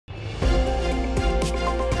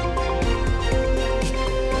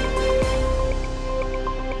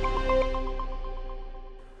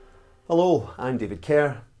Hello, I'm David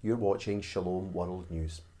Kerr. You're watching Shalom World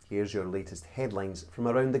News. Here's your latest headlines from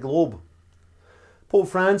around the globe. Pope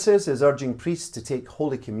Francis is urging priests to take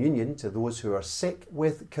Holy Communion to those who are sick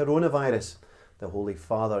with coronavirus. The Holy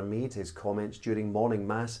Father made his comments during morning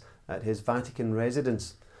Mass at his Vatican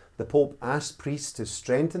residence. The Pope asked priests to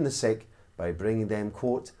strengthen the sick by bringing them,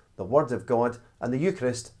 quote, the Word of God and the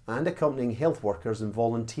Eucharist and accompanying health workers and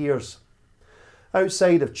volunteers.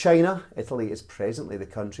 Outside of China, Italy is presently the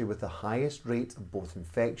country with the highest rate of both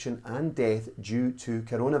infection and death due to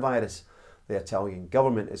coronavirus. The Italian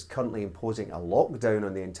government is currently imposing a lockdown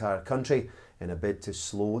on the entire country in a bid to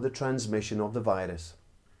slow the transmission of the virus.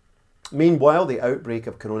 Meanwhile, the outbreak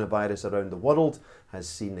of coronavirus around the world has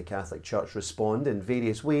seen the Catholic Church respond in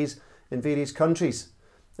various ways in various countries.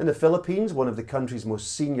 In the Philippines, one of the country's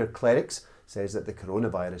most senior clerics says that the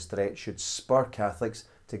coronavirus threat should spur Catholics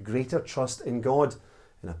to greater trust in God.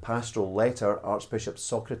 In a pastoral letter, Archbishop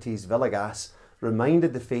Socrates Villegas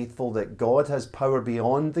reminded the faithful that God has power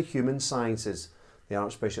beyond the human sciences. The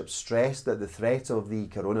Archbishop stressed that the threat of the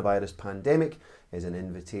coronavirus pandemic is an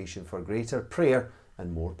invitation for greater prayer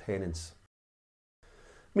and more penance.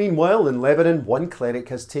 Meanwhile, in Lebanon, one cleric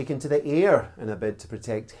has taken to the air in a bid to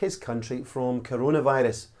protect his country from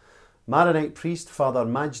coronavirus. Maronite priest Father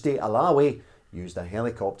Majdi Alawi used a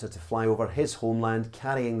helicopter to fly over his homeland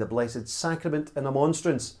carrying the Blessed Sacrament in a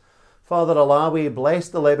monstrance. Father Alawi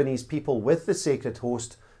blessed the Lebanese people with the sacred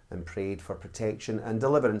host and prayed for protection and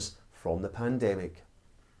deliverance from the pandemic.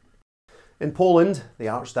 In Poland, the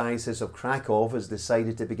Archdiocese of Krakow has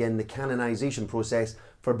decided to begin the canonization process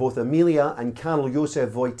for both Emilia and Karol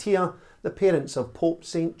Wojtyła, the parents of Pope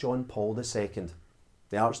St. John Paul II.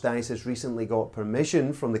 The Archdiocese recently got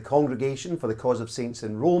permission from the Congregation for the Cause of Saints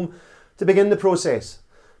in Rome to begin the process.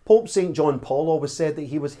 Pope St. John Paul always said that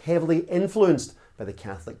he was heavily influenced by the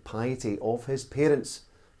Catholic piety of his parents.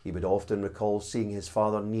 He would often recall seeing his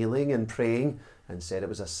father kneeling and praying and said it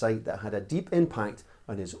was a sight that had a deep impact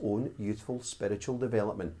on his own youthful spiritual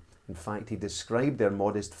development. In fact, he described their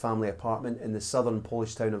modest family apartment in the southern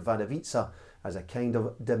Polish town of Wadowice as a kind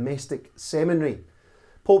of domestic seminary.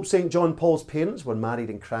 Pope St. John Paul's parents were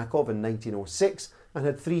married in Krakow in 1906 and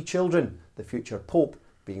had 3 children, the future Pope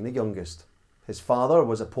being the youngest. His father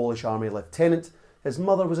was a Polish army lieutenant, his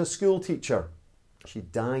mother was a school teacher. She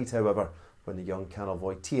died, however, when the young Karol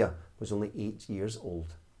Wojtyła was only 8 years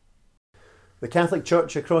old. The Catholic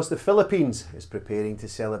Church across the Philippines is preparing to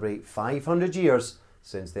celebrate 500 years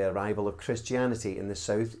since the arrival of Christianity in the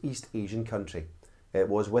Southeast Asian country. It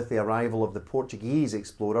was with the arrival of the Portuguese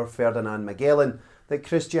explorer Ferdinand Magellan that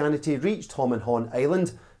Christianity reached Hominhon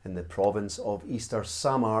Island in the province of Easter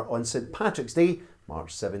Samar on St. Patrick's Day,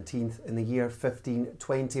 March 17th in the year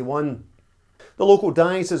 1521. The local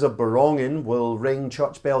diocese of Borongan will ring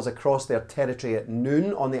church bells across their territory at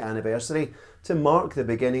noon on the anniversary to mark the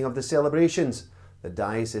beginning of the celebrations. The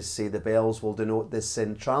diocese say the bells will denote the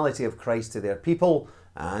centrality of Christ to their people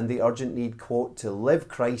and the urgent need, quote, to live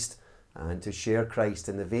Christ and to share Christ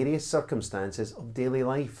in the various circumstances of daily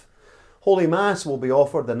life. Holy Mass will be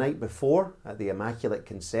offered the night before at the Immaculate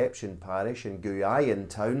Conception parish in Guyayan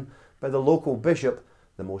town by the local bishop,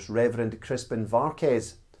 the Most Reverend Crispin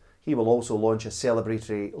Varquez. He will also launch a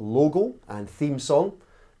celebratory logo and theme song.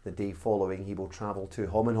 The day following, he will travel to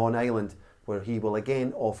Hominhon Island, where he will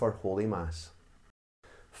again offer Holy Mass.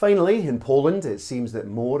 Finally, in Poland, it seems that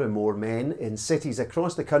more and more men in cities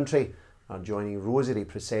across the country are joining Rosary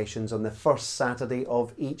processions on the first Saturday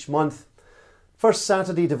of each month. First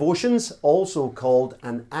Saturday devotions, also called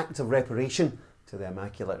an act of reparation to the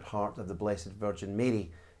Immaculate Heart of the Blessed Virgin Mary,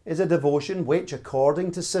 is a devotion which, according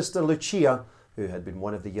to Sister Lucia, who had been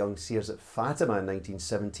one of the young seers at Fatima in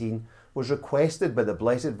 1917, was requested by the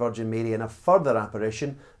Blessed Virgin Mary in a further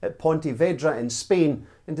apparition at Pontevedra in Spain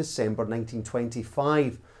in December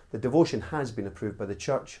 1925. The devotion has been approved by the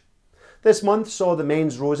Church. This month saw the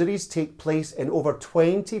men's rosaries take place in over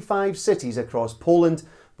 25 cities across Poland,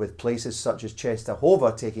 with places such as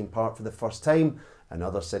Częstochowa taking part for the first time and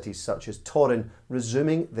other cities such as Toruń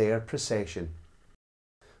resuming their procession.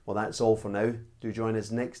 Well, that's all for now. Do join us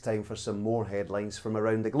next time for some more headlines from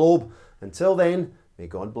around the globe. Until then, may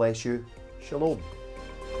God bless you. Shalom.